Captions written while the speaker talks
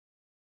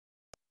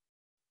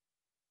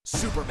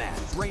Superman,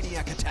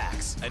 Brainiac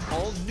Attacks, an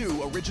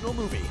all-new original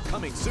movie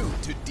coming soon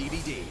to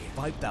DVD.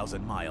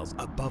 5,000 miles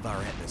above our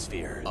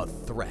atmosphere, a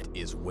threat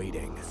is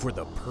waiting for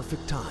the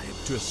perfect time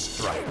to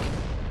strike.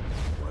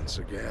 Once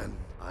again,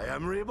 I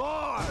am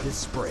reborn! This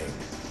spring,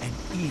 an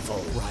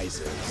evil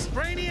rises.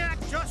 Brainiac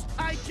just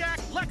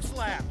hijacked Lex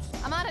Labs!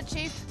 I'm on it,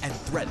 Chief. And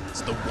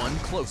threatens the one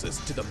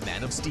closest to the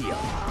Man of Steel.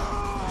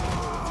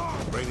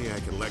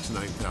 Brainiac and Lex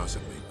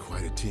 9000 make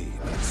quite a team.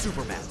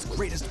 Superman's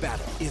greatest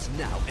battle is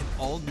now an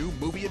all-new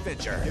movie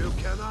adventure. You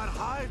cannot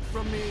hide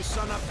from me,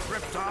 son of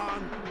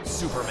Krypton!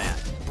 Superman,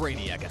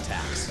 Brainiac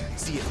Attacks.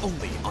 See it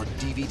only on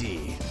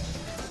DVD.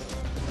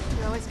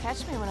 You always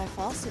catch me when I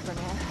fall,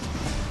 Superman.